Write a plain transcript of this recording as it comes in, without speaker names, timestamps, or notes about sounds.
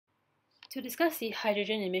To discuss the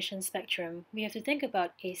hydrogen emission spectrum, we have to think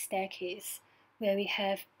about a staircase where we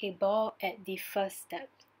have a ball at the first step.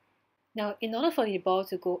 Now, in order for the ball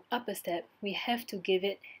to go up a step, we have to give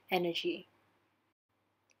it energy.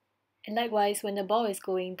 And likewise, when the ball is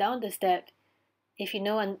going down the step, if you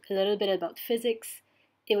know a little bit about physics,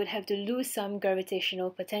 it would have to lose some gravitational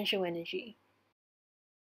potential energy.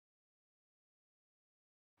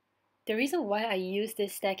 The reason why I use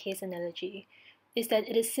this staircase analogy is that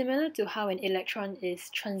it is similar to how an electron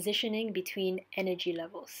is transitioning between energy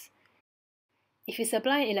levels. If you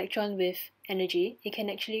supply an electron with energy, it can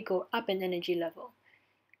actually go up an energy level,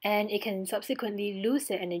 and it can subsequently lose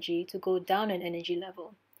the energy to go down an energy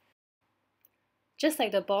level. Just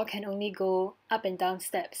like the ball can only go up and down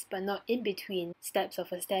steps, but not in between steps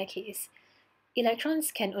of a staircase,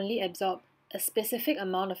 electrons can only absorb a specific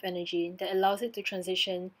amount of energy that allows it to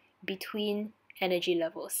transition between energy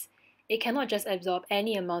levels. It cannot just absorb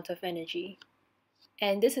any amount of energy.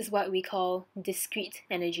 And this is what we call discrete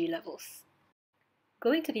energy levels.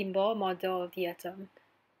 Going to the Bohr model of the atom,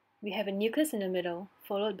 we have a nucleus in the middle,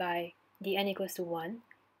 followed by the n equals to 1,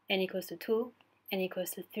 n equals to 2, n equals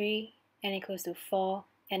to 3, n equals to 4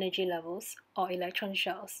 energy levels, or electron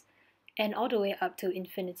shells, and all the way up to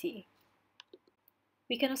infinity.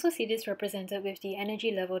 We can also see this represented with the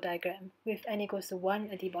energy level diagram, with n equals to 1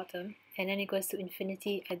 at the bottom and n equals to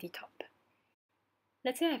infinity at the top.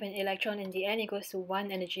 Let's say I have an electron in the n equals to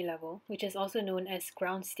 1 energy level, which is also known as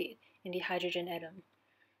ground state in the hydrogen atom.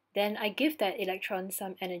 Then I give that electron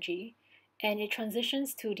some energy, and it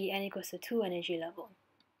transitions to the n equals to 2 energy level.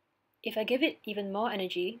 If I give it even more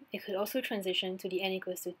energy, it could also transition to the n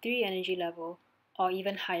equals to 3 energy level, or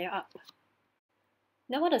even higher up.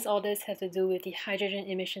 Now, what does all this have to do with the hydrogen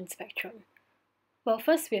emission spectrum? Well,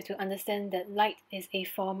 first we have to understand that light is a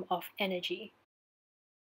form of energy.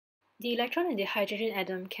 The electron in the hydrogen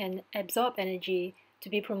atom can absorb energy to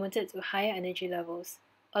be promoted to higher energy levels,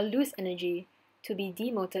 or lose energy to be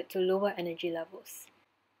demoted to lower energy levels.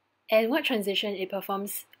 And what transition it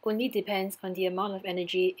performs only depends on the amount of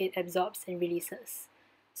energy it absorbs and releases.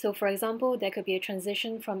 So for example, there could be a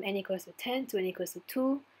transition from n equals to 10 to n equals to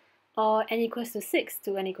 2, or n equals to 6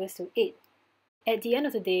 to n equals to 8. At the end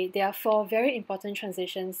of the day, there are 4 very important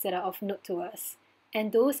transitions that are of note to us,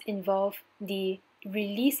 and those involve the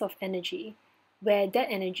release of energy, where that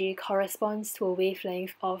energy corresponds to a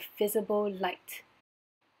wavelength of visible light.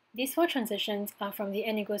 These 4 transitions are from the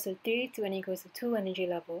n equals to 3 to n equals to 2 energy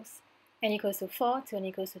levels, n equals to 4 to n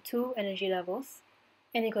equals to 2 energy levels,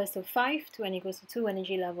 n equals to 5 to n equals to 2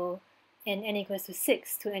 energy level, and n equals to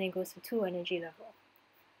 6 to n equals to 2 energy level.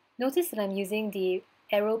 Notice that I'm using the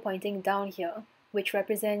arrow pointing down here, which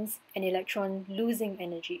represents an electron losing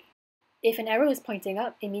energy. If an arrow is pointing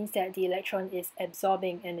up, it means that the electron is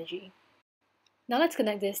absorbing energy. Now let's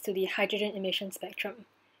connect this to the hydrogen emission spectrum.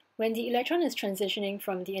 When the electron is transitioning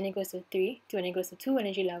from the n equals to 3 to n equals to 2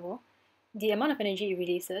 energy level, the amount of energy it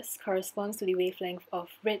releases corresponds to the wavelength of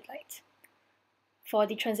red light. For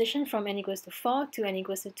the transition from n equals to 4 to n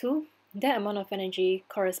equals to 2, that amount of energy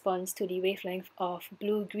corresponds to the wavelength of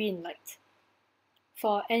blue-green light.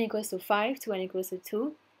 For n equals to 5 to n equals to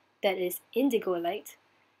 2, that is indigo light,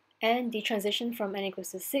 and the transition from n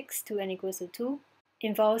equals to 6 to n equals to 2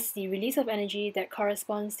 involves the release of energy that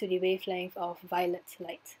corresponds to the wavelength of violet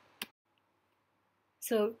light.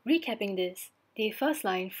 So, recapping this, the first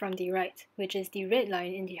line from the right, which is the red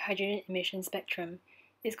line in the hydrogen emission spectrum,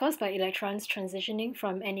 is caused by electrons transitioning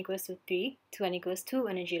from n equals to 3 to n equals 2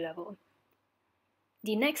 energy level.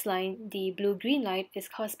 The next line, the blue-green light, is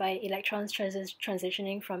caused by electrons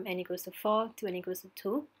transitioning from n equals to 4 to n equals to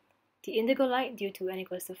 2, the indigo light due to n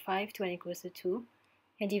equals to 5 to n equals to 2,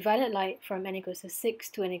 and the violet light from n equals to 6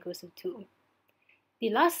 to n equals to 2. The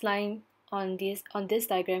last line on this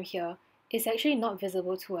diagram here is actually not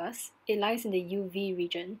visible to us. It lies in the UV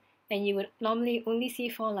region, and you would normally only see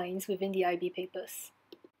 4 lines within the IB papers.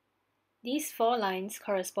 These 4 lines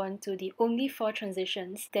correspond to the only 4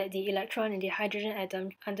 transitions that the electron in the hydrogen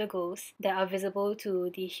atom undergoes that are visible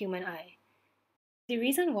to the human eye. The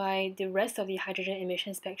reason why the rest of the hydrogen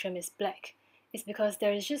emission spectrum is black is because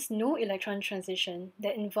there is just no electron transition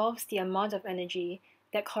that involves the amount of energy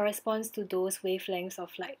that corresponds to those wavelengths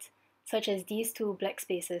of light, such as these 2 black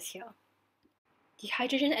spaces here. The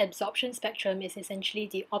hydrogen absorption spectrum is essentially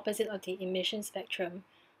the opposite of the emission spectrum,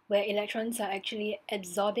 where electrons are actually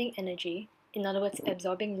absorbing energy, in other words,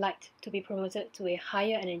 absorbing light to be promoted to a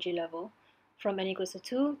higher energy level, from n equals to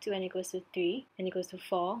 2 to n equals to 3, n equals to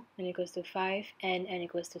 4, n equals to 5, and n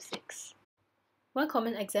equals to 6. One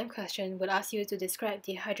common exam question would ask you to describe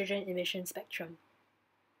the hydrogen emission spectrum.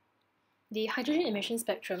 The hydrogen emission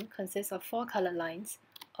spectrum consists of 4 colored lines,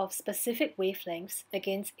 of specific wavelengths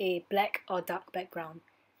against a black or dark background.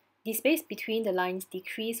 The space between the lines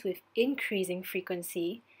decrease with increasing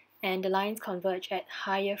frequency, and the lines converge at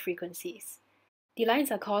higher frequencies. The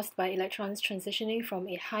lines are caused by electrons transitioning from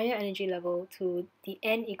a higher energy level to the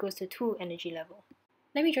n equals to 2 energy level.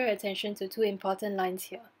 Let me draw your attention to two important lines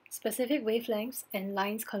here: specific wavelengths and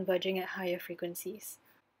lines converging at higher frequencies.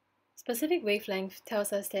 Specific wavelength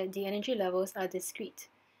tells us that the energy levels are discrete,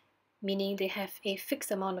 meaning they have a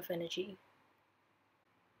fixed amount of energy.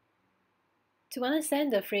 To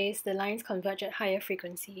understand the phrase, the lines converge at higher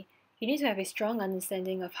frequency, you need to have a strong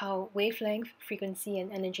understanding of how wavelength, frequency,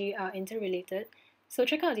 and energy are interrelated, so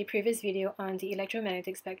check out the previous video on the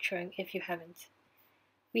electromagnetic spectrum if you haven't.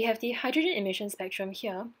 We have the hydrogen emission spectrum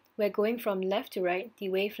here, where going from left to right, the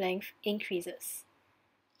wavelength increases.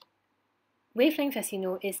 Wavelength, as you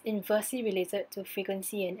know, is inversely related to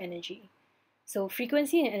frequency and energy. So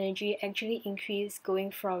frequency and energy actually increase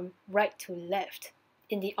going from right to left,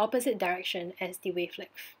 in the opposite direction as the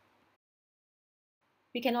wavelength.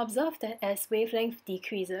 We can observe that as wavelength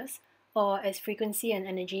decreases, or as frequency and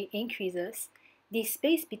energy increases, the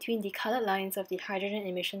space between the colored lines of the hydrogen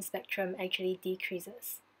emission spectrum actually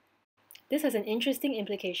decreases. This has an interesting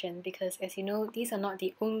implication because, as you know, these are not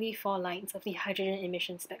the only 4 lines of the hydrogen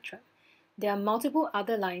emission spectrum. There are multiple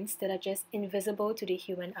other lines that are just invisible to the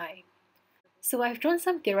human eye. So I've drawn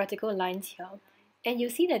some theoretical lines here, and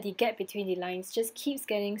you'll see that the gap between the lines just keeps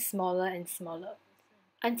getting smaller and smaller,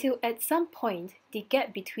 until at some point, the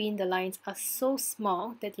gap between the lines are so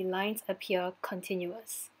small that the lines appear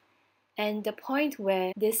continuous. And the point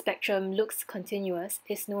where this spectrum looks continuous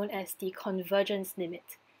is known as the convergence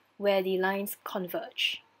limit, where the lines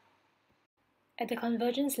converge. At the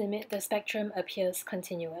convergence limit, the spectrum appears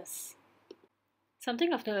continuous.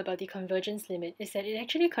 Something of note about the convergence limit is that it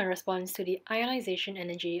actually corresponds to the ionization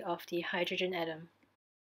energy of the hydrogen atom.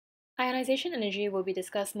 Ionization energy will be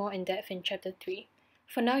discussed more in depth in Chapter 3.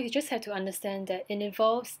 For now, you just have to understand that it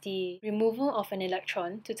involves the removal of an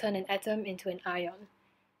electron to turn an atom into an ion.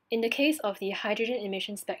 In the case of the hydrogen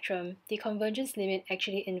emission spectrum, the convergence limit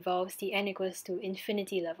actually involves the n equals to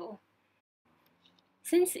infinity level.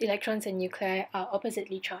 Since electrons and nuclei are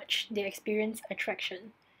oppositely charged, they experience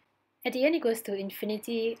attraction. At the n equals to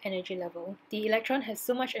infinity energy level, the electron has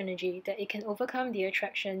so much energy that it can overcome the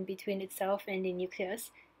attraction between itself and the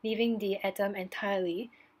nucleus, leaving the atom entirely,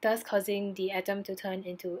 thus causing the atom to turn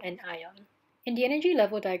into an ion. In the energy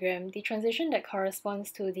level diagram, the transition that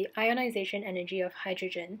corresponds to the ionization energy of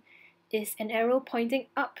hydrogen is an arrow pointing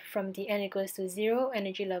up from the n equals to 0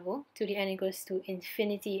 energy level to the n equals to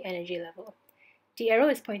infinity energy level. The arrow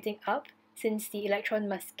is pointing up since the electron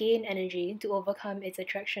must gain energy to overcome its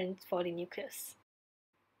attraction for the nucleus.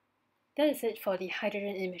 That is it for the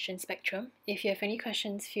hydrogen emission spectrum. If you have any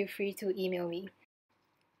questions, feel free to email me.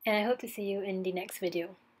 And I hope to see you in the next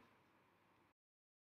video.